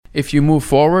If you move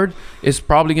forward, it's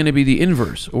probably going to be the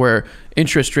inverse, where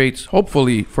interest rates,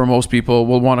 hopefully for most people,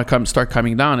 will want to start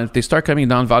coming down. And if they start coming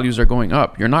down, values are going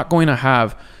up. You're not going to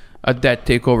have a debt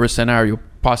takeover scenario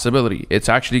possibility. It's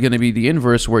actually going to be the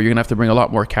inverse, where you're going to have to bring a lot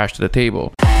more cash to the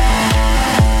table.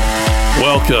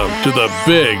 Welcome to the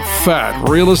Big Fat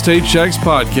Real Estate Checks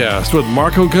podcast with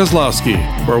Marco Kozlowski,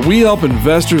 where we help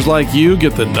investors like you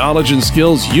get the knowledge and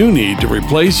skills you need to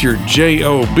replace your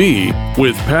JOB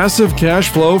with passive cash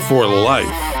flow for life.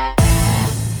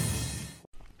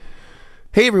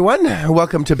 Hey everyone,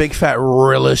 welcome to Big Fat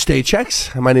Real Estate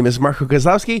Checks. My name is Marco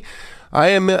Kozlowski. I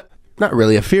am not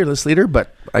really a fearless leader,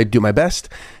 but I do my best.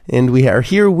 And we are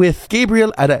here with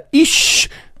Gabriel Adaish,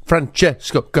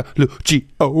 Francesco Galucci,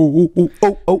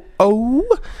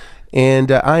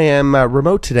 and I am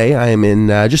remote today. I am in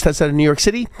just outside of New York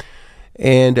City,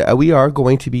 and we are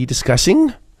going to be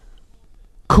discussing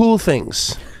cool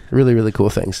things, really, really cool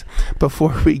things.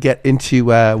 Before we get into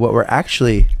what we're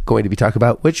actually going to be talking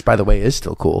about, which, by the way, is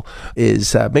still cool,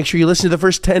 is make sure you listen to the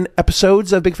first 10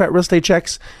 episodes of Big Fat Real Estate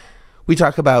Checks. We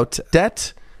talk about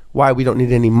debt, why we don't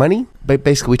need any money. But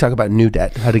basically, we talk about new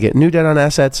debt, how to get new debt on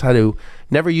assets, how to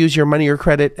never use your money or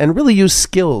credit, and really use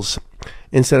skills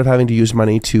instead of having to use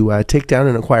money to take down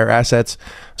and acquire assets,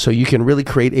 so you can really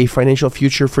create a financial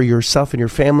future for yourself and your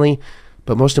family,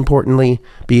 but most importantly,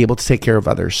 be able to take care of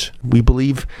others. We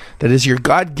believe that it is your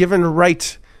God-given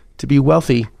right to be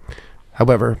wealthy,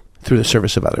 however, through the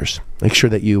service of others. Make sure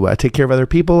that you take care of other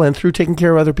people, and through taking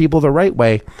care of other people the right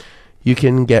way, you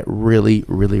can get really,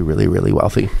 really, really, really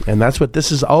wealthy. And that's what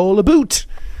this is all about.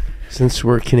 Since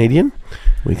we're Canadian,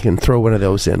 we can throw one of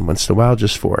those in once in a while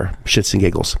just for shits and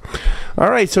giggles.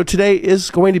 All right, so today is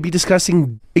going to be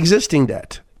discussing existing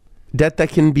debt. Debt that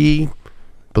can be,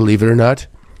 believe it or not,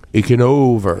 taken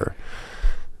over.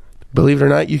 Believe it or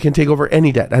not, you can take over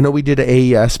any debt. I know we did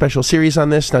a special series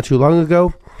on this not too long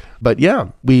ago, but yeah,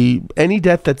 any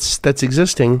debt that's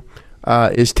existing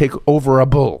is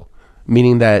takeoverable.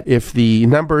 Meaning that if the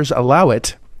numbers allow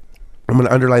it, I'm going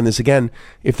to underline this again,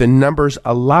 if the numbers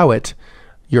allow it,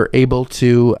 you're able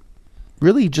to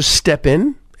really just step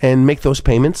in and make those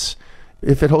payments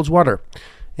if it holds water.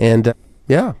 And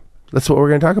yeah, that's what we're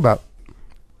going to talk about.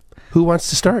 Who wants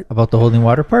to start? About the holding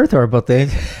water part, or about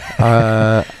the...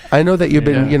 I know that you've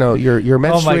been, you're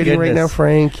menstruating right now,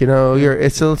 Frank.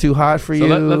 It's a little too hot for you.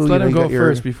 Let's let him go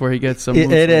first before he gets some...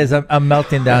 It is. I'm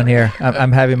melting down here.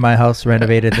 I'm having my house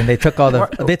renovated, and they took all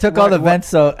the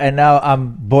vents, and now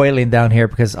I'm boiling down here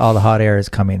because all the hot air is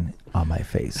coming on my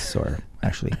face, or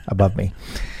actually above me.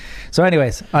 So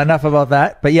anyways, enough about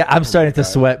that. But yeah, I'm starting to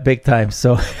sweat big time,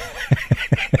 so...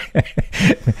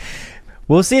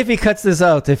 We'll see if he cuts this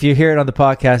out. If you hear it on the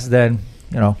podcast, then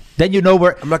we're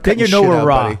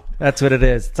raw. Buddy. That's what it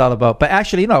is. It's all about. But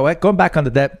actually, going back on the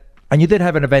debt, and you did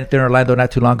have an event in Orlando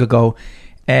not too long ago,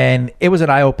 and it was an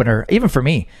eye opener, even for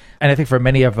me, and I think for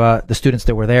many of the students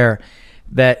that were there,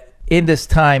 that in this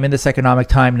economic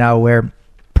time now, where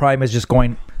prime is just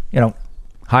going,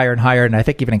 higher and higher, and I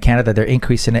think even in Canada they're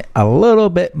increasing it a little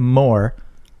bit more,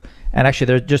 and actually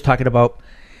they're just talking about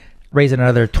raising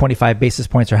another 25 basis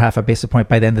points or half a basis point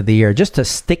by the end of the year, just to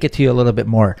stick it to you a little bit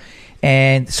more.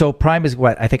 And so prime is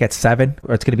what, I think at 7,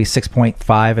 or it's going to be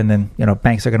 6.5. And then,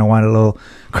 banks are going to want a little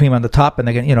cream on the top, and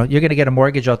they're going to, you're going to get a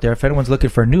mortgage out there. If anyone's looking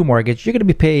for a new mortgage, you're going to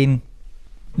be paying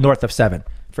north of 7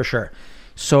 for sure.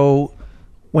 So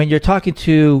when you're talking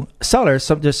to sellers,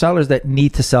 there's sellers that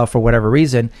need to sell for whatever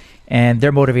reason, and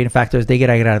their motivating factor is they get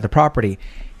out of the property.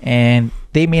 And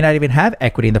they may not even have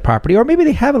equity in the property, or maybe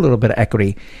they have a little bit of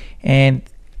equity. And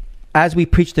as we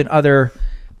preached in other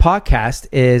podcasts,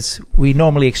 is we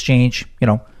normally exchange,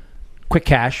 quick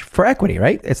cash for equity,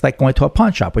 right? It's like going to a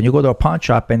pawn shop. When you go to a pawn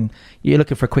shop and you're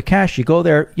looking for quick cash, you go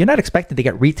there, you're not expecting to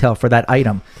get retail for that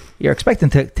item. You're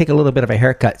expecting to take a little bit of a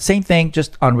haircut. Same thing,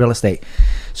 just on real estate.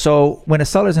 So when a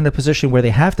seller's in a position where they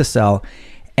have to sell,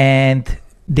 and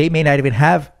they may not even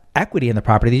have equity in the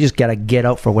property, they just got to get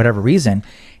out for whatever reason,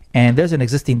 and there's an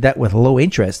existing debt with low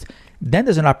interest, then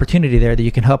there's an opportunity there that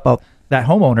you can help out that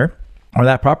homeowner or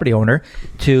that property owner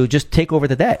to just take over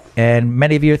the debt. And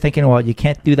many of you are thinking, well, you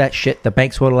can't do that shit. The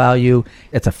banks won't allow you.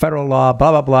 It's a federal law,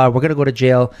 blah, blah, blah. We're going to go to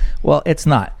jail. Well, it's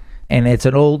not. And it's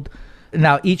an old...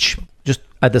 Now, just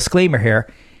a disclaimer here,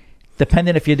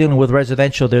 depending if you're dealing with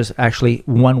residential, there's actually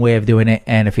one way of doing it.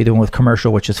 And if you're dealing with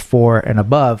commercial, which is 4 and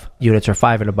above units or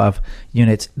 5 and above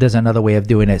units, there's another way of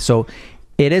doing it. So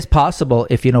it is possible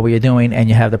if you know what you're doing and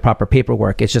you have the proper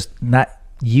paperwork. It's just not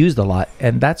used a lot,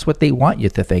 and that's what they want you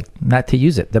to think, not to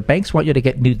use it. The banks want you to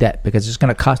get new debt because it's going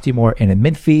to cost you more in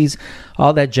admin fees,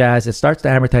 all that jazz. It starts the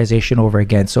amortization over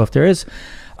again. So if there is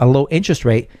a low interest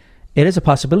rate, it is a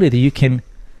possibility that you can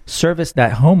service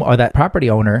that home or that property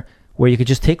owner, where you could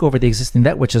just take over the existing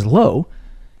debt, which is low,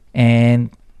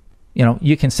 and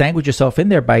you can sandwich yourself in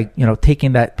there by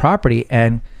taking that property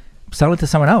and sell it to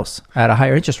someone else at a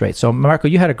higher interest rate. So Marco,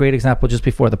 you had a great example just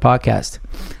before the podcast.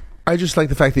 I just like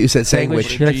the fact that you said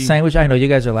sandwich. You like the sandwich? I know you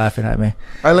guys are laughing at me.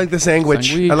 I like the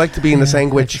sandwich. I like to be in the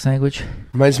sandwich. Like the sandwich.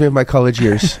 Reminds me of my college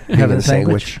years. Having a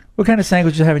sandwich. What kind of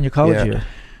sandwich did you have in your college year?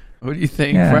 What do you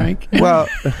think, Frank? Well,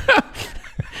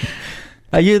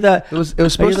 are you the it was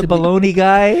supposed to be bologna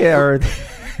guy or?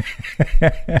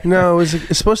 No, it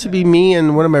was supposed to be me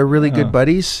and one of my really good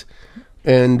buddies,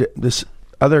 and this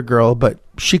other girl, but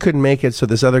she couldn't make it, so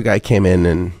this other guy came in,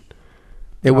 and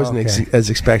it wasn't as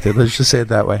expected. Let's just say it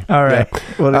that way. All right,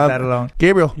 we'll leave that alone.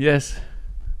 Gabriel, Yes.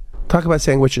 talk about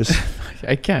sandwiches.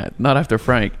 I can't, not after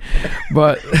Frank.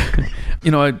 But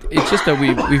it's just that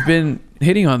we've been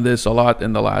hitting on this a lot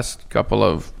in the last couple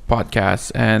of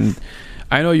podcasts, and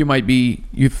I know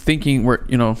you're thinking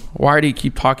why do they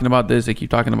keep talking about this? They keep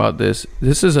talking about this.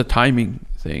 This is a timing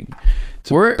thing.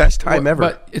 Best time ever.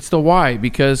 But it's the why,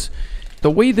 because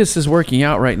the way this is working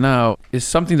out right now is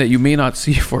something that you may not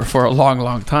see for a long,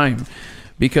 long time,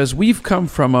 because we've come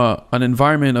from an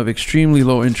environment of extremely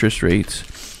low interest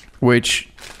rates, which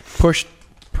pushed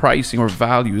pricing or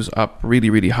values up really,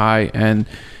 really high. And,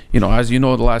 as you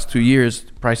know, the last 2 years,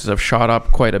 prices have shot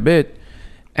up quite a bit.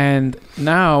 And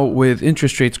now with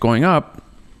interest rates going up,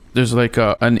 there's like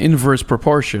an inverse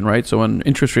proportion, right? So when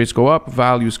interest rates go up,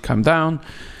 values come down.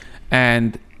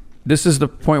 And this is the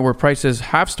point where prices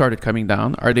have started coming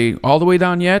down. Are they all the way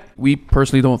down yet? We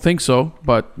personally don't think so.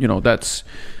 But, that's,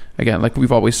 again, like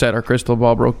we've always said, our crystal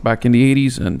ball broke back in the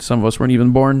 80s and some of us weren't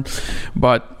even born.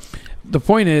 But the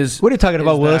point is... What are you talking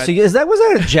about, Willis? Was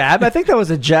that a jab? I think that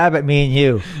was a jab at me and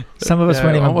you. Some of us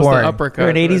weren't even born. You're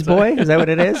an 80s boy? Is that what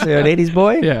it is? You're an 80s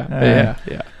boy? Yeah.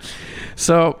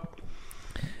 So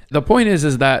the point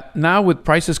is that now with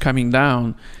prices coming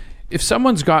down, if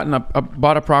someone's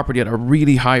bought a property at a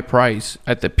really high price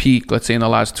at the peak, let's say in the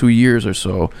last 2 years or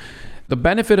so, the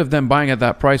benefit of them buying at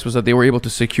that price was that they were able to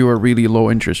secure a really low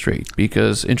interest rate,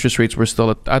 because interest rates were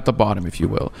still at the bottom, if you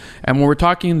will. And when we're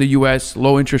talking in the US,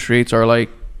 low interest rates are like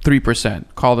 3%.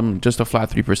 Call them just a flat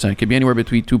 3%. It could be anywhere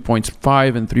between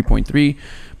 2.5 and 3.3,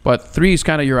 but 3 is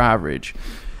kind of your average.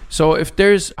 So if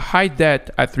there's high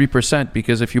debt at 3%,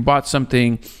 because if you bought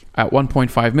something at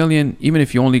 1.5 million, even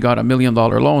if you only got $1 million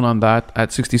loan on that at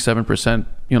 67%,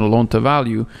 loan to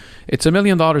value, it's $1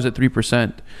 million at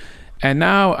 3%. And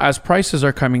now as prices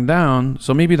are coming down,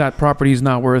 so maybe that property is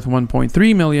now worth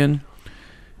 1.3 million,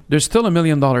 there's still $1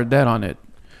 million debt on it.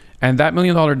 And that $1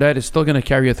 million debt is still going to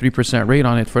carry a 3% rate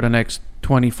on it for the next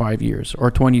 25 years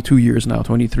or 22 years now,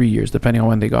 23 years, depending on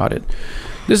when they got it.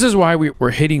 This is why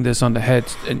we're hitting this on the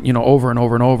head, over and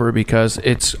over and over, because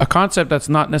it's a concept that's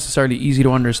not necessarily easy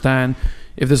to understand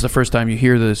if this is the first time you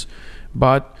hear this.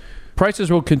 But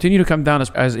prices will continue to come down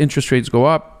as interest rates go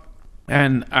up,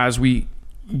 and as we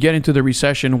get into the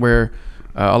recession where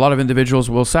a lot of individuals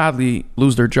will sadly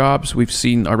lose their jobs. We've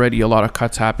seen already a lot of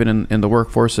cuts happen in the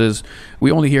workforces.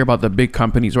 We only hear about the big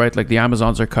companies, right? Like the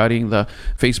Amazons are cutting, the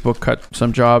Facebook cut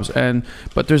some jobs,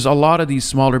 but there's a lot of these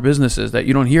smaller businesses that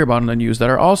you don't hear about in the news that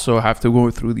are also have to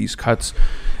go through these cuts.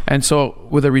 And so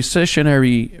with a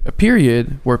recessionary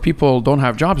period where people don't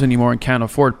have jobs anymore and can't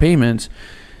afford payments,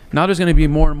 now there's going to be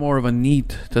more and more of a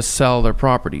need to sell their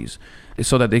properties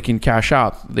so that they can cash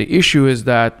out. The issue is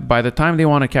that by the time they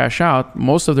want to cash out,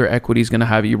 most of their equity is going to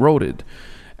have eroded.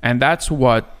 And that's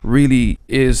what really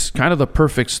is kind of the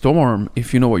perfect storm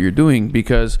if you know what you're doing,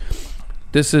 because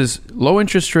this is low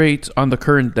interest rates on the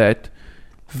current debt.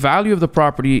 Value of the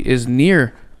property is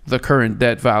near the current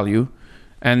debt value.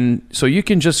 And so you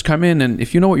can just come in and,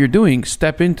 if you know what you're doing,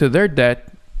 step into their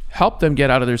debt, help them get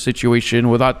out of their situation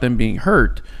without them being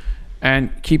hurt,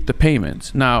 and keep the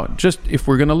payments. Now, just if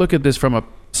we're going to look at this from a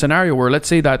scenario where, let's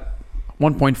say that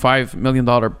 $1.5 million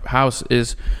house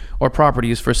or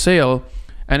property is for sale,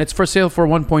 and it's for sale for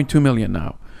 $1.2 million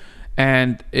now,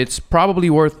 and it's probably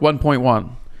worth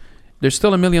 1.1. There's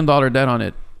still $1 million debt on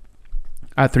it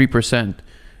at 3%.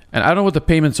 And I don't know what the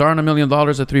payments are on $1 million at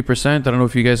 3%. I don't know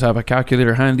if you guys have a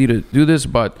calculator handy to do this,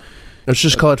 but let's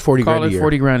just call it 40 grand a year.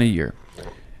 40 grand a year.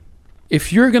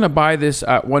 If you're going to buy this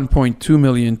at 1.2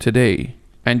 million today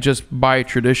and just buy it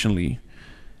traditionally,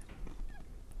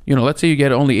 let's say you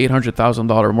get only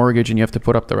 $800,000 mortgage and you have to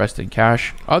put up the rest in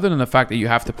cash. Other than the fact that you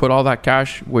have to put all that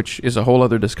cash, which is a whole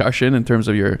other discussion in terms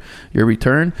of your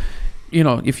return,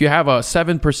 if you have a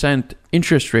 7%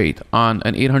 interest rate on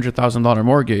an $800,000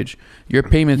 mortgage, your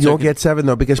payments you'll get 7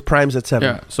 though, because prime's at 7.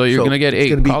 Yeah, so you're going to get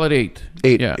 8. Call it 8.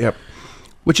 8. Yeah. Yep.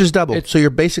 Which is double. So you're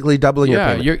basically doubling your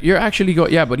Yeah, payment. you're actually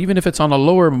but even if it's on a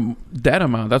lower debt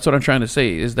amount, that's what I'm trying to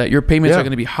say, is that your payments are going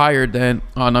to be higher than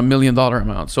on $1 million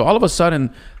amount. So all of a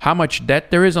sudden, how much debt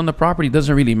there is on the property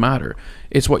doesn't really matter.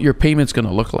 It's what your payment's going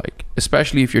to look like,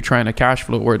 especially if you're trying to cash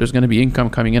flow where there's going to be income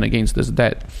coming in against this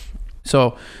debt.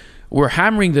 So we're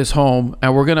hammering this home,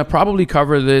 and we're going to probably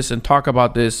cover this and talk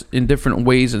about this in different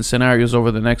ways and scenarios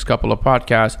over the next couple of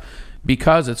podcasts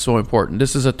because it's so important.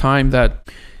 This is a time that,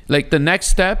 like, the next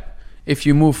step, if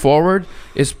you move forward,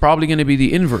 is probably going to be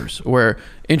the inverse, where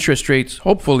interest rates,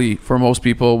 hopefully for most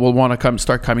people, will want to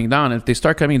start coming down. If they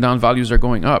start coming down, values are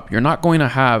going up. You're not going to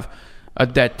have a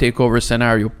debt takeover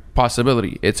scenario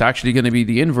possibility. It's actually going to be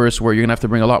the inverse, where you're going to have to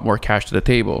bring a lot more cash to the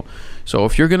table. So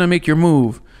if you're going to make your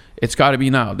move, it's got to be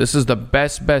now. This is the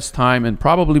best time in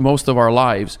probably most of our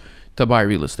lives to buy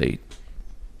real estate.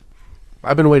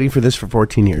 I've been waiting for this for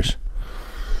 14 years.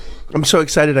 I'm so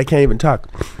excited I can't even talk.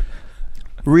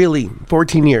 Really,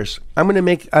 14 years. I'm going to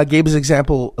make Gabe's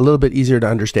example a little bit easier to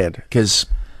understand, because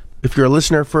if you're a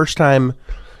listener first time,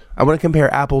 I want to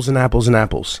compare apples and apples and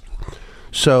apples.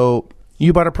 So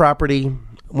you bought a property,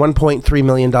 $1.3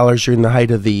 million during the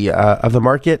height of the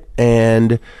market,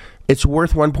 and it's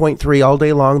worth 1.3 all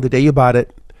day long the day you bought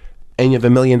it, and you have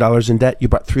 $1 million in debt. You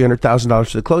bought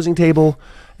 $300,000 to the closing table,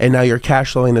 and now you're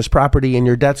cash flowing this property, and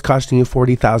your debt's costing you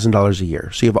 $40,000 a year.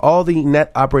 So you have all the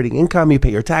net operating income. You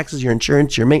pay your taxes, your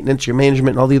insurance, your maintenance, your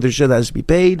management, and all the other shit that has to be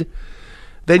paid.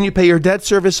 Then you pay your debt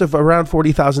service of around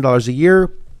 $40,000 a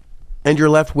year, and you're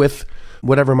left with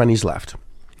whatever money's left.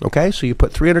 Okay, so you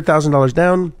put $300,000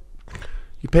 down,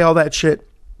 you pay all that shit,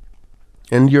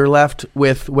 and you're left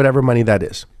with whatever money that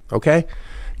is. Okay,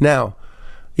 now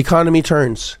economy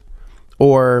turns,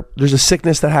 or there's a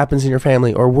sickness that happens in your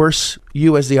family, or worse,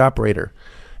 you as the operator,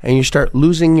 and you start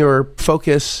losing your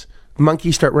focus,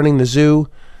 monkeys start running the zoo,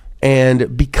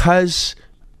 and because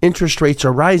interest rates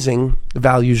are rising,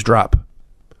 values drop,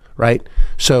 right?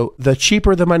 So the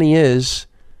cheaper the money is,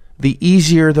 the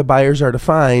easier the buyers are to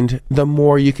find, the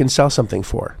more you can sell something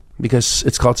for, because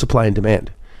it's called supply and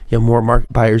demand. You have more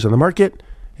buyers on the market,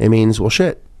 it means, well,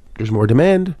 shit, there's more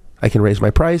demand, I can raise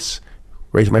my price,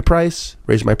 raise my price,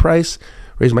 raise my price,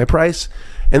 raise my price.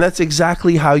 And that's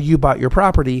exactly how you bought your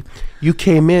property. You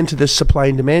came into this supply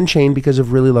and demand chain because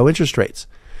of really low interest rates.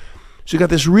 So you got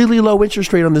this really low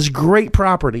interest rate on this great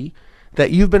property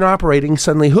that you've been operating.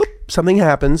 Suddenly, whoop, something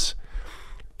happens.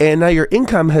 And now your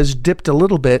income has dipped a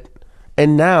little bit.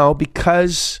 And now,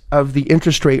 because of the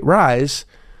interest rate rise,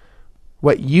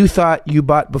 what you thought you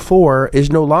bought before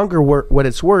is no longer what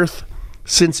it's worth.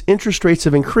 Since interest rates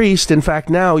have increased, in fact,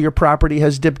 now your property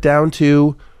has dipped down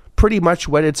to pretty much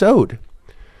what it's owed.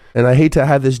 And I hate to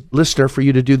have this listener for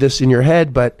you to do this in your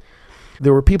head, but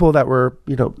there were people that were,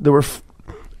 there were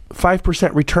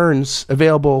 5% returns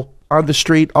available on the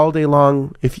street all day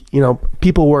long. If,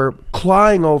 people were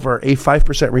clawing over a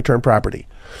 5% return property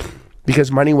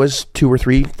because money was 2 or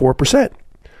 3, 4%.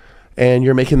 And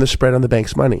you're making the spread on the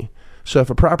bank's money. So if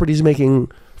a property is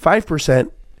making 5%,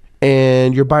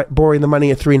 and you're borrowing the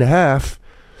money at 3.5%,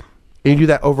 and you do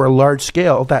that over a large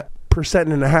scale, that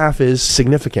 1.5% is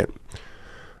significant.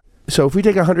 So if we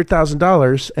take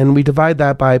 $100,000 and we divide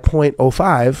that by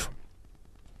 0.05,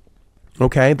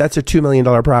 okay, that's a $2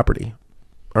 million property.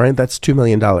 All right, that's $2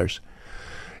 million.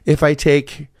 If I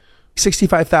take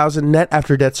 $65,000 net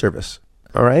after debt service,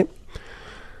 all right,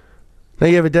 now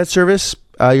you have a debt service.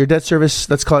 Your debt service,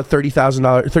 let's call it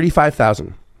 $30,000,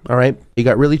 $35,000. All right, you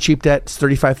got really cheap debt, it's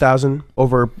 $35,000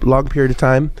 over a long period of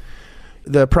time.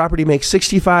 The property makes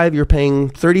 $65,000, you're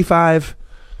paying $35,000,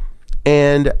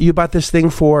 and you bought this thing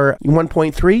for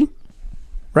 $1.3,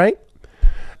 right?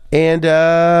 And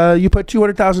you put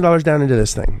 $200,000 down into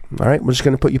this thing. All right, we're just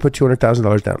going to put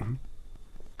 $200,000 down.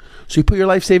 So you put your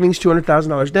life savings,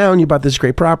 $200,000 down. You bought this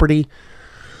great property.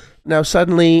 Now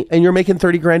suddenly, and you're making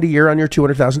 $30,000 a year on your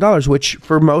 $200,000, which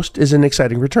for most is an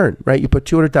exciting return, right? You put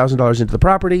 $200,000 into the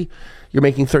property, you're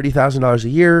making $30,000 a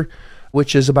year,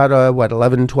 which is about a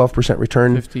 11, 12%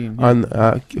 return 15, yeah. on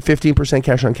 15%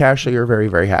 cash on cash. So you're very,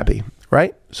 very happy,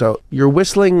 right? So you're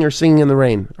whistling, you're singing in the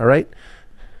rain, all right?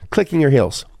 Clicking your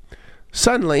heels.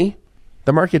 Suddenly,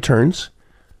 the market turns,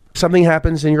 something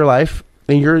happens in your life,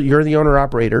 and you're the owner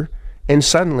operator, and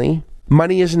suddenly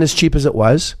money isn't as cheap as it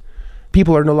was.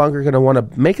 People are no longer going to want to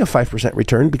make a 5%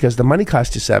 return because the money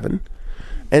cost you 7%.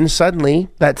 And suddenly,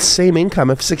 that same income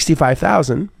of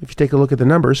 $65,000, if you take a look at the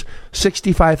numbers,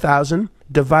 $65,000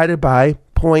 divided by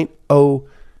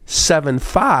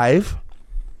 0.075,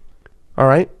 all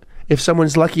right? If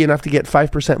someone's lucky enough to get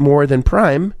 5% more than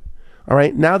prime, all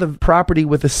right, now the property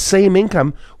with the same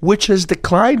income, which has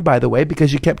declined, by the way,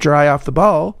 because you kept your eye off the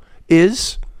ball,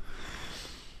 is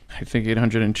I think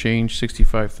 800 and change,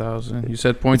 65,000. You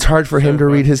said point. It's hard for him to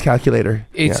read his calculator.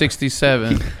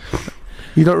 867.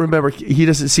 You don't remember. He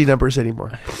doesn't see numbers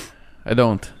anymore. I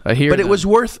don't. I hear. But it was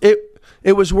worth it.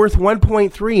 It was worth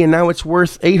 1.3, and now it's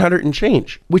worth 800 and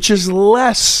change, which is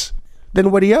less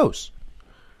than what he owes.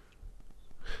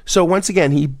 So once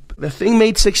again, the thing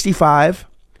made 65.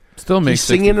 Still makes. He's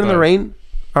singing in the rain.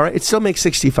 All right, it still makes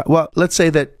 65. Well, let's say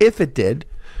that if it did,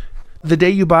 the day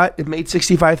you bought, it made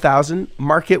 65,000.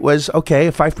 Market was okay.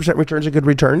 A 5% return's a good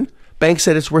return. Bank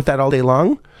said it's worth that all day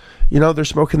long. You know, they're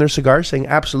smoking their cigar, saying,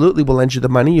 absolutely, we'll lend you the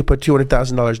money. You put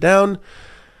 $200,000 down.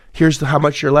 Here's how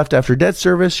much you're left after debt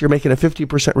service. You're making a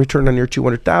 50% return on your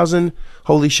 $200,000.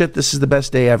 Holy shit, this is the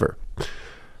best day ever.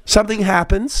 Something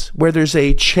happens where there's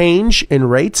a change in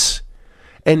rates,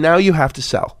 and now you have to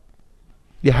sell.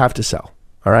 You have to sell,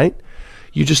 all right?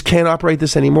 You just can't operate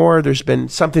this anymore. There's been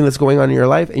something that's going on in your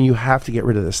life, and you have to get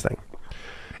rid of this thing.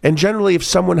 And generally, if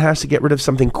someone has to get rid of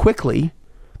something quickly,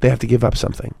 they have to give up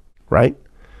something, right?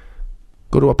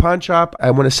 Go to a pawn shop.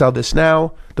 I want to sell this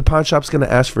now. The pawn shop's going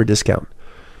to ask for a discount.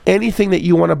 Anything that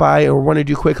you want to buy or want to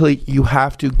do quickly, you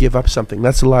have to give up something.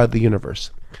 That's the law of the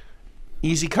universe.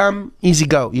 Easy come, easy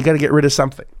go. You got to get rid of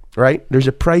something, right? There's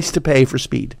a price to pay for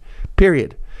speed,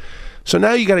 period. So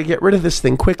now you got to get rid of this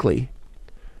thing quickly.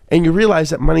 And you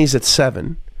realize that money's at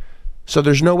 7. So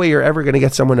there's no way you're ever going to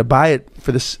get someone to buy it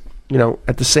for this,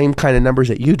 at the same kind of numbers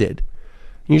that you did.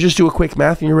 And you just do a quick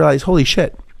math and you realize, holy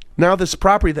shit. Now this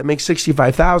property that makes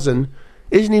 $65,000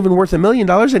 isn't even worth $1 million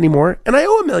anymore, and I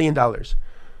owe $1 million.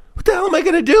 What the hell am I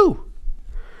going to do?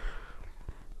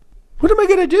 What am I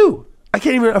going to do? I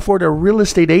can't even afford a real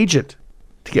estate agent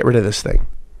to get rid of this thing.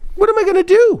 What am I going to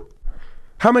do?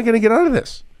 How am I going to get out of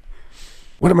this?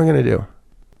 What am I going to do?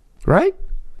 Right?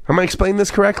 Am I explaining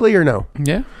this correctly or no?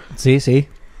 Yeah. See.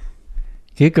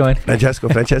 Keep going.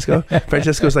 Francesco's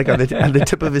like on the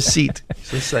tip of his seat.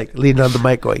 He's just like leaning on the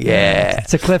mic going, yeah.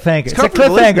 It's a cliffhanger. It's a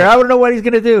comfortable, isn't cliffhanger. it? I don't know what he's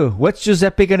going to do. What's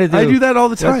Giuseppe going to do? I do that all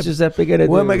the time. What's Giuseppe going to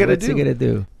do? What am I going to What's do? he going to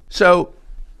do? So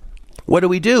what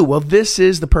do? Well, this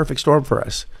is the perfect storm for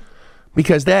us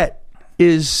because debt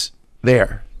is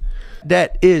there.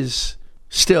 Debt is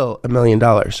still $1 million.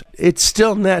 It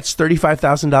still nets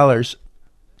 $35,000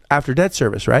 after debt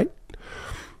service, right?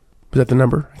 Was that the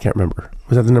number? I can't remember.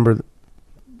 Was that the number?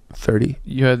 30?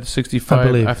 You had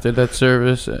 65 after debt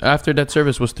service. After debt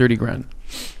service was 30 grand.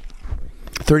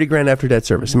 30 grand after debt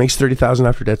service. It makes 30,000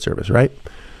 after debt service, right?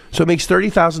 So it makes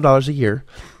 $30,000 a year.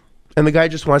 And the guy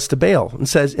just wants to bail and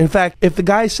says, in fact, if the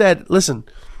guy said, listen,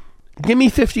 give me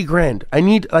 50 grand. I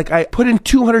put in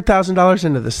 $200,000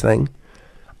 into this thing.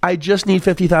 I just need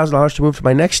 $50,000 to move to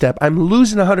my next step. I'm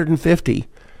losing 150.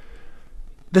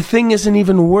 The thing isn't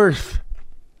even worth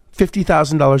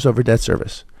 $50,000 over debt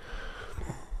service.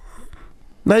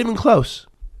 Not even close,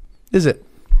 is it?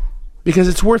 Because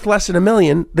it's worth less than $1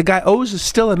 million. The guy owes us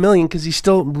still $1 million because he's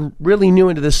still really new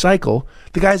into this cycle.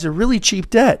 The guy's a really cheap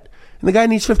debt, and the guy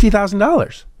needs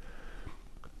 $50,000.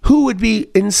 Who would be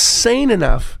insane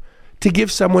enough to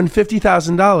give someone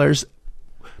 $50,000?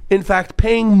 In fact,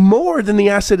 paying more than the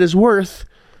asset is worth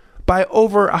by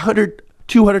over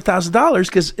 $200,000,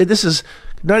 because this is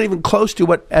not even close to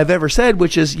what I've ever said,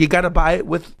 which is you got to buy it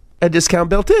with a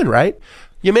discount built in, right?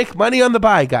 You make money on the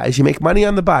buy, guys. You make money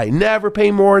on the buy. Never pay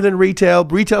more than retail.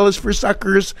 Retail is for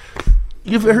suckers.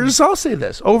 You've heard us all say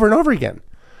this over and over again.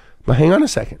 But hang on a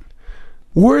second.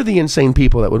 We're the insane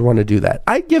people that would want to do that.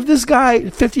 I'd give this guy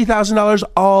 $50,000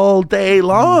 all day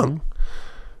long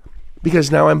because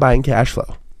now I'm buying cash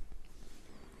flow.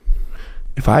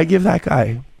 If I give that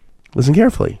guy, listen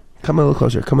carefully. Come a little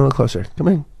closer. Come a little closer. Come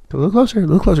in. A little closer. A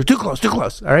little closer. Too close. Too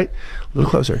close. All right? A little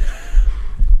closer.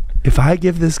 If I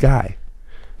give this guy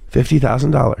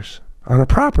 $50,000 on a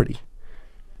property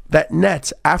that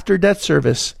nets after debt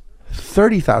service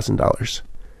 $30,000,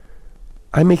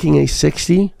 I'm making a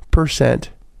 60%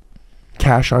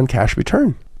 cash on cash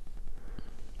return.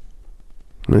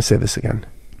 I'm going to say this again.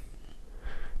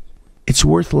 It's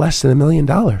worth less than $1 million.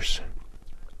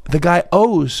 The guy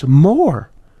owes more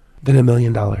than $1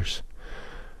 million.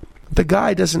 The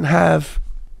guy doesn't have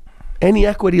any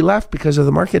equity left because of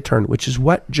the market turn, which is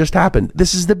what just happened.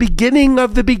 This is the beginning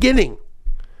of the beginning.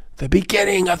 The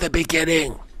beginning of the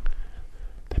beginning.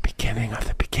 The beginning of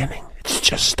the beginning. It's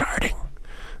just starting.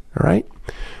 All right?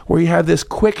 Where you have this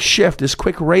quick shift, this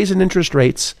quick raise in interest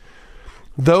rates.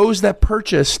 Those that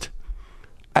purchased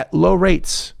at low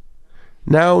rates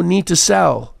now need to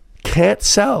sell, can't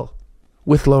sell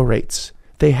with low rates.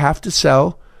 They have to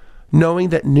sell knowing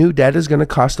that new debt is going to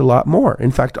cost a lot more.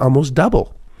 In fact, almost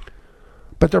double.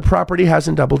 But their property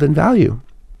hasn't doubled in value.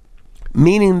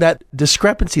 Meaning that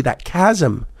discrepancy, that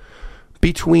chasm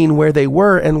between where they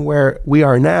were and where we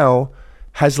are now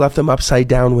has left them upside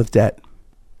down with debt.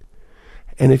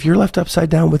 And if you're left upside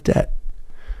down with debt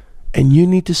and you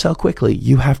need to sell quickly,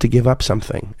 you have to give up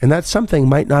something. And that something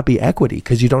might not be equity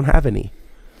because you don't have any.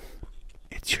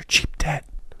 It's your cheap debt.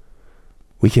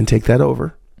 We can take that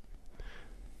over.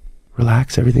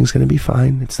 Relax, everything's going to be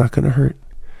fine. It's not going to hurt.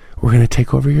 We're going to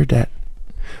take over your debt.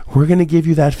 We're going to give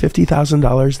you that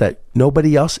 $50,000 that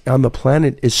nobody else on the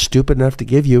planet is stupid enough to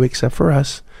give you except for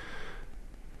us.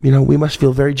 You know, we must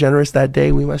feel very generous that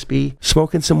day. We must be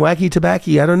smoking some wacky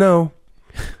tobacco. I don't know.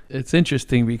 It's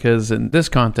interesting because in this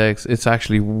context, it's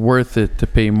actually worth it to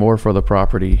pay more for the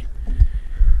property.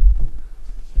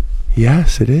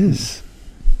 Yes, it is.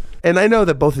 And I know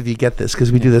that both of you get this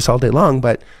because we do this all day long,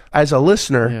 but as a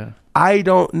listener, I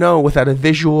don't know without a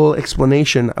visual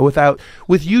explanation,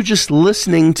 with you just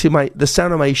listening to the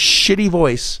sound of my shitty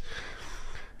voice.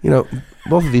 You know,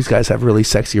 both of these guys have really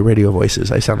sexy radio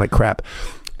voices. I sound like crap.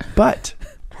 But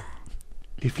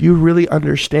if you really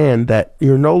understand that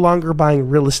you're no longer buying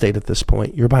real estate at this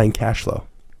point, you're buying cash flow.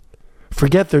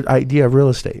 Forget the idea of real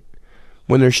estate.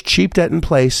 When there's cheap debt in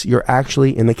place, you're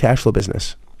actually in the cash flow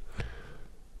business.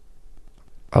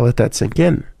 I'll let that sink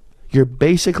in. You're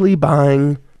basically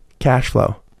buying cash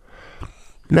flow.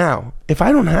 Now, if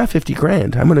I don't have 50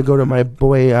 grand, I'm going to go to my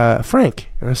boy Frank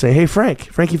and I say, hey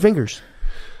Frankie Fingers,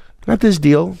 not this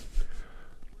deal.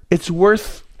 It's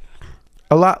worth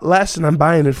a lot less than I'm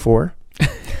buying it for.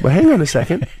 But hang on a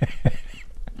second.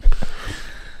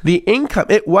 The income,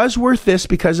 it was worth this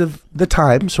because of the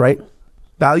times, right?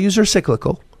 Values are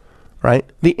cyclical, right?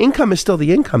 The income is still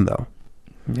the income though.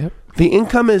 Yep. The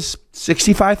income is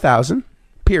 $65,000,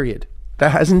 period.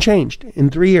 That hasn't changed in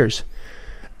 3 years.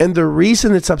 And the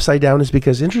reason it's upside down is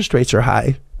because interest rates are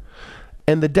high.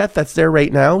 And the debt that's there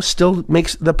right now still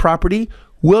makes the property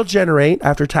will generate,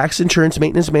 after tax, insurance,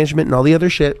 maintenance, management, and all the other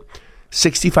shit,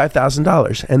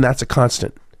 $65,000. And that's a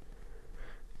constant.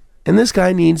 And this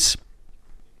guy needs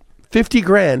 50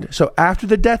 grand. So after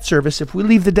the debt service, if we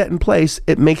leave the debt in place,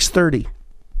 it makes 30.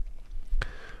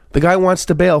 The guy wants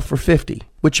to bail for 50,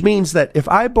 which means that if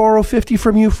I borrow 50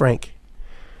 from you, Frank,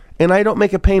 and I don't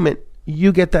make a payment,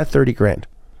 you get that 30 grand,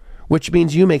 which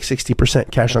means you make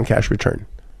 60% cash on cash return.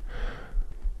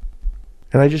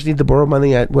 And I just need to borrow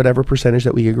money at whatever percentage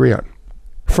that we agree on.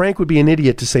 Frank would be an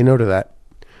idiot to say no to that.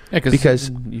 Yeah, because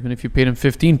even if you paid him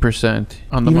 15%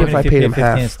 on the even money, if I paid him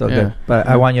half, it's still good. But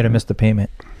I want you to miss the payment.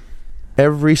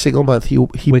 Every single month he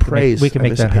prays. We can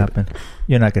make that happen.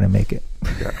 You're not going to make it.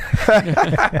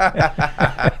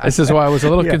 This is why I was a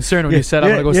little concerned when you said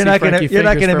I'm going to go see Frankie Fingers. You're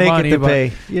not going to make money, it to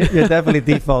pay. You're definitely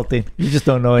defaulting. You just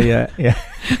don't know it yet. Yeah.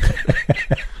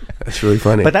 That's really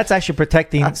funny. But that's actually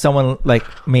protecting someone like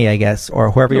me, I guess,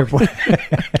 or whoever you're.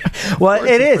 Well,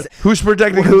 it is. Who's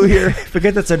protecting who here?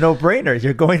 Because it's a no-brainer.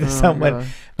 You're going to someone. God.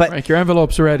 But Frank, your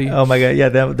envelope's ready. Oh my God! Yeah,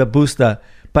 the booster.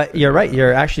 But you're right.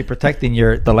 You're actually protecting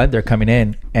the lender coming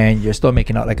in, and you're still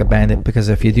making out like a bandit, because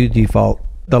if you do default,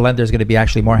 the lender is going to be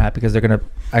actually more happy because they're going to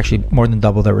actually more than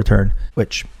double their return.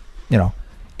 Which, you know,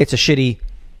 it's a shitty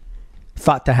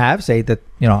thought to have. Say that,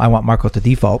 you know, I want Marco to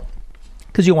default,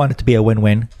 because you want it to be a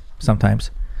win-win sometimes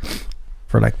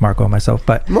for like Marco and myself.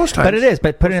 But most times. But it is.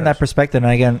 But put it in that perspective,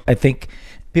 and again, I think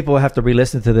people will have to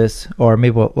re-listen to this, or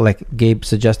maybe like Gabe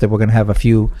suggested, we're going to have a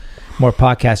few more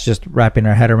podcasts just wrapping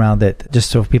our head around it,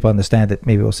 just so people understand it.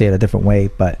 Maybe we'll say it a different way,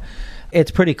 but it's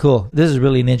pretty cool. This is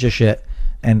really ninja shit.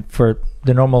 And for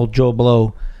the normal Joe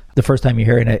Blow, the first time you're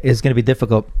hearing it is going to be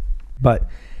difficult, but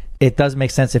it does make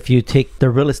sense if you take the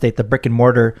real estate, the brick and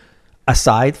mortar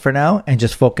aside for now, and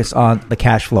just focus on the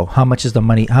cash flow. How much is the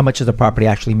money? How much is the property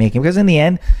actually making? Because in the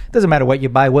end, it doesn't matter what you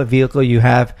buy, what vehicle you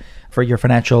have for your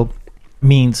financial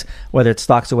means, whether it's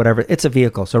stocks or whatever, it's a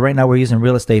vehicle. So right now we're using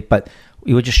real estate, but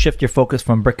you would just shift your focus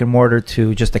from brick and mortar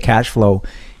to just the cash flow,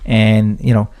 and,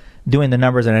 you know, doing the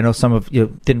numbers. And I know some of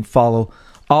you didn't follow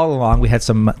all along. We had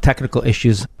some technical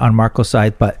issues on Marco's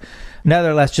side, but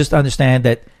nevertheless, just understand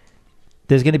that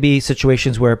there's going to be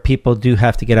situations where people do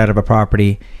have to get out of a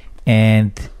property.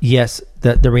 And yes,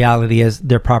 the reality is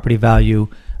their property value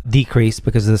decreased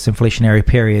because of this inflationary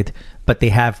period, but they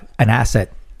have an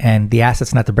asset. And the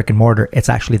asset's not the brick and mortar. It's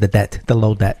actually the debt, the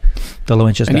low interest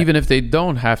debt. And even if they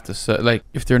don't have to sell, like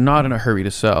if they're not in a hurry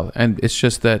to sell, and it's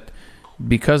just that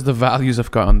because the values have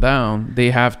gone down,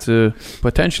 they have to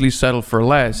potentially settle for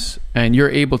less, and you're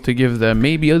able to give them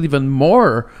maybe even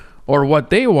more or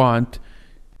what they want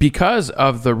because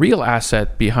of the real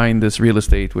asset behind this real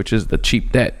estate, which is the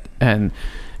cheap debt. And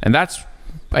that's,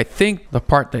 I think, the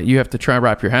part that you have to try and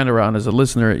wrap your hand around as a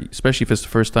listener, especially if it's the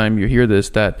first time you hear this,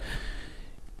 that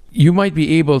you might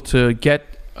be able to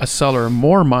get a seller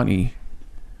more money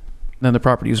than the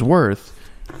property is worth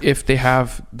if they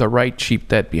have the right cheap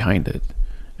debt behind it.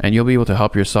 And you'll be able to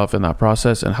help yourself in that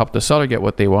process and help the seller get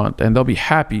what they want. And they'll be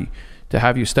happy to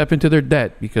have you step into their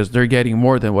debt because they're getting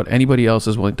more than what anybody else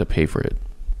is willing to pay for it.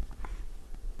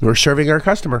 We're serving our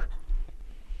customer.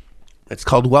 It's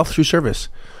called wealth through service.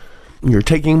 You're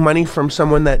taking money from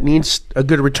someone that needs a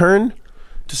good return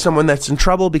to someone that's in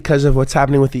trouble because of what's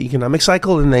happening with the economic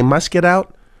cycle and they must get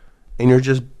out, and you're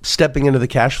just stepping into the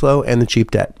cash flow and the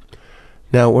cheap debt.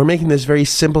 Now, we're making this very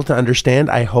simple to understand,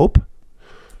 I hope.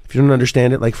 If you don't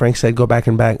understand it, like Frank said, go back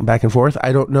and forth.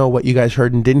 I don't know what you guys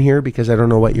heard and didn't hear because I don't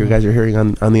know what you guys are hearing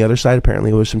on the other side. Apparently,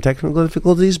 there was some technical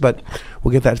difficulties, but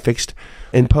we'll get that fixed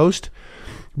in post.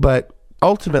 But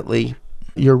ultimately,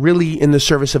 you're really in the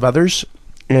service of others,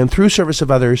 and through service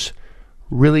of others,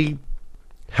 really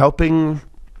helping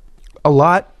a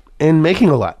lot and making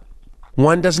a lot.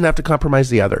 One doesn't have to compromise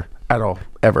the other at all,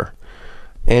 ever.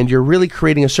 And you're really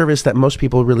creating a service that most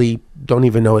people really don't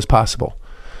even know is possible.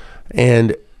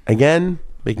 And again,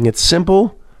 making it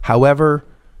simple. However,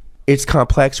 it's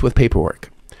complex with paperwork.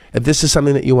 If this is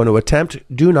something that you want to attempt,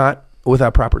 do not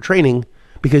without proper training,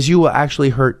 because you will actually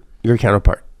hurt your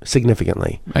counterpart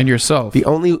significantly. And yourself.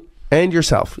 And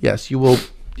yourself. Yes, you will.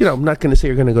 I'm not going to say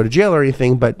you're going to go to jail or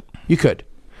anything, but you could,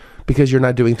 because you're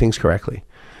not doing things correctly.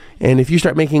 And if you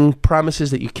start making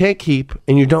promises that you can't keep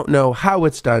and you don't know how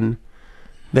it's done,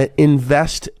 then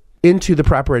invest into the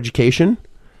proper education.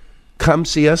 Come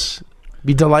see us.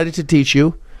 Be delighted to teach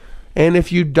you. And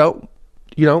if you don't,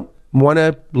 want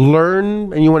to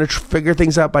learn and you want to figure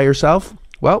things out by yourself,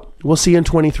 well, we'll see you in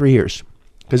 23 years.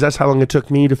 Because that's how long it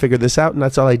took me to figure this out, and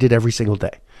that's all I did every single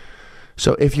day.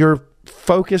 So if you're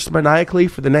focused maniacally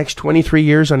for the next 23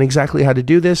 years on exactly how to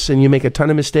do this, and you make a ton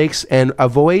of mistakes and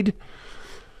avoid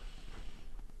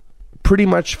pretty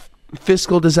much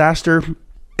fiscal disaster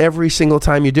every single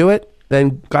time you do it,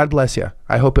 then God bless you.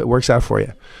 I hope it works out for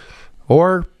you.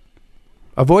 Or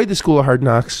avoid the School of Hard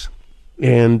Knocks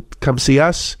and come see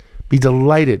us. Be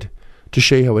delighted to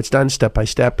show you how it's done step by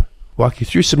step, walk you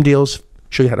through some deals,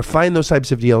 show you how to find those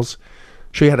types of deals,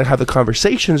 show you how to have the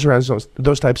conversations around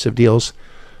those types of deals,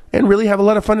 and really have a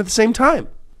lot of fun at the same time,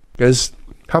 because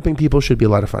helping people should be a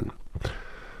lot of fun.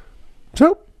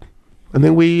 So I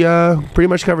think we pretty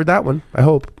much covered that one, I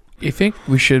hope. You think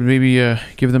we should maybe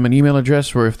give them an email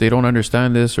address where if they don't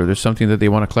understand this or there's something that they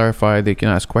want to clarify, they can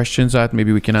ask questions at?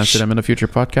 Maybe we can answer them in a future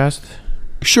podcast?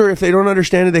 Sure, if they don't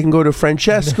understand it, they can go to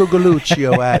Francesco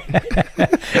Galluccio at...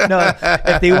 No,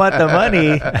 if they want the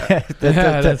money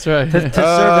that's right. to service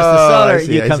the seller,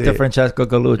 you come to Francesco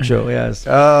Galluccio, yes.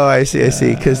 Oh, I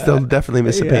see, because they'll definitely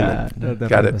miss a payment.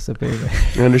 Got it. Miss a payment.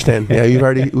 I understand. Yeah,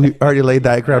 we already laid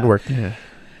that groundwork. Yeah.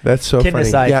 That's so Kidding funny.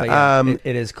 aside, Yeah,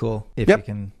 it is cool if yep. you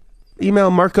can...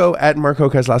 Email Marco at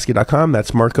marcokozlowski.com.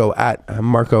 That's Marco at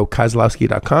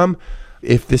marcokozlowski.com.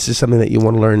 If this is something that you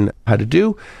want to learn how to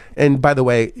do. And by the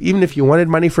way, even if you wanted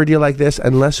money for a deal like this,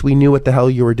 unless we knew what the hell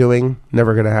you were doing,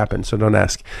 never going to happen. So don't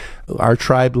ask. Our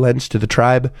tribe lends to the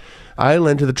tribe. I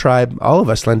lend to the tribe. All of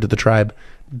us lend to the tribe,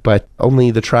 but only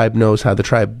the tribe knows how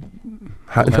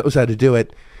knows how to do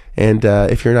it. And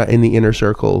if you're not in the inner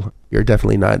circle, you're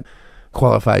definitely not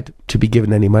qualified to be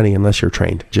given any money unless you're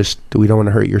trained. Just, we don't want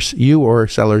to hurt you or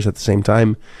sellers at the same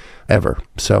time ever.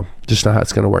 So just not how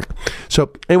it's going to work. So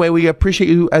anyway, we appreciate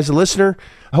you as a listener.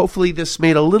 Hopefully this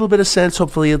made a little bit of sense.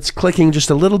 Hopefully it's clicking just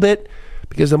a little bit,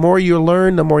 because the more you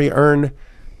learn, the more you earn.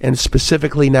 And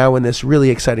specifically now in this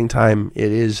really exciting time,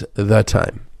 it is the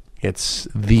time. It's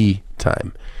the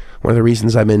time. One of the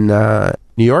reasons I'm in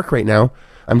New York right now,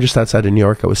 I'm just outside of New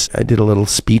York. I did a little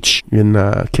speech in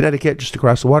Connecticut, just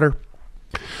across the water.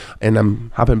 And I'm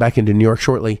hopping back into New York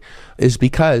shortly, is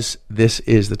because this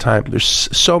is the time. There's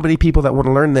so many people that want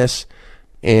to learn this,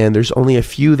 and there's only a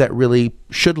few that really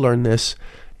should learn this.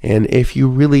 And if you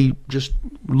really just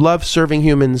love serving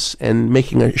humans and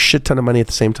making a shit ton of money at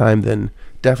the same time, then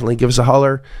definitely give us a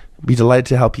holler. Be delighted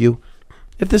to help you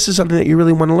if this is something that you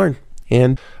really want to learn.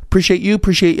 And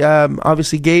appreciate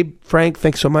obviously Gabe, Frank,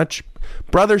 thanks so much.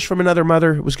 Brothers from another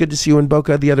mother. It was good to see you in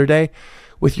Boca the other day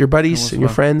with your buddies and your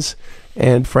friends.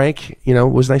 And Frank, it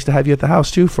was nice to have you at the house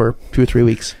too for 2 or 3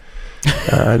 weeks.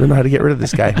 I don't know how to get rid of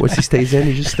this guy. Once he stays in,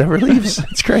 he just never leaves.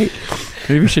 It's great.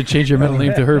 Maybe we should change your middle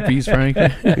name to Herpes, Frank.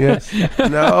 Yes.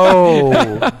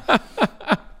 No.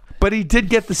 But he did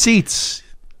get the seats.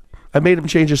 I made him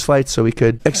change his flights so he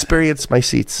could experience my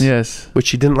seats. Yes. Which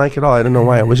he didn't like at all. I don't know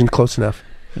why. I wasn't close enough.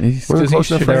 Because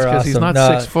he's not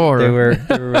 6'4". They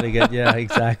were really good. Yeah,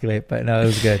 exactly. But no, it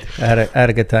was good. I had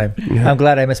a good time. Yeah. I'm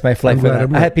glad I missed my flight for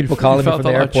that. I had people calling me from the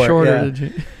airport. Shorter, did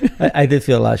you? I did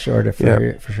feel a lot shorter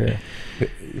for sure.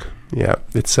 Yeah,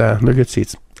 it's they're good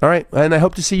seats. All right. And I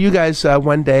hope to see you guys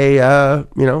one day,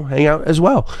 hang out as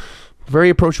well. Very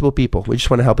approachable people. We just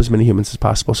want to help as many humans as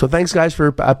possible. So thanks, guys,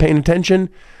 for paying attention,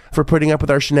 for putting up with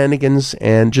our shenanigans,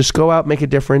 and just go out, make a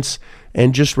difference.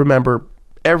 And just remember,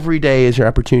 every day is your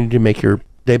opportunity to make your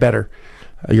day better.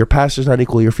 Your past does not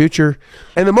equal your future.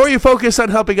 And the more you focus on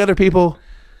helping other people,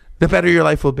 the better your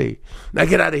life will be. Now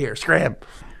get out of here. Scram.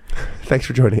 Thanks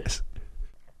for joining us.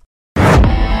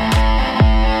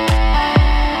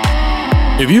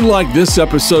 If you like this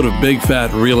episode of Big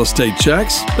Fat Real Estate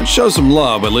Checks, then show some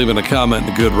love by leaving a comment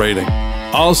and a good rating.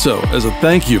 Also, as a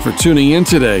thank you for tuning in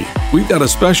today, we've got a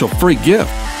special free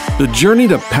gift. The journey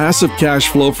to passive cash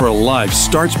flow for a life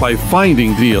starts by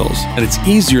finding deals, and it's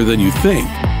easier than you think.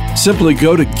 Simply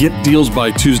go to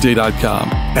getdealsbytuesday.com,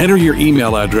 enter your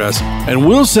email address, and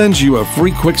we'll send you a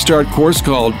free quick start course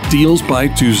called Deals by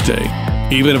Tuesday.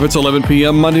 Even if it's 11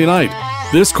 p.m. Monday night,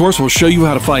 this course will show you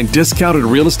how to find discounted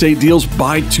real estate deals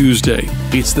by Tuesday.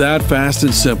 It's that fast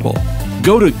and simple.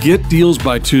 Go to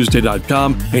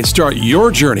getdealsbytuesday.com and start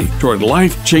your journey toward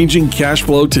life-changing cash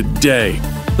flow today.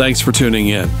 Thanks for tuning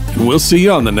in, and we'll see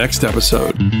you on the next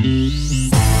episode.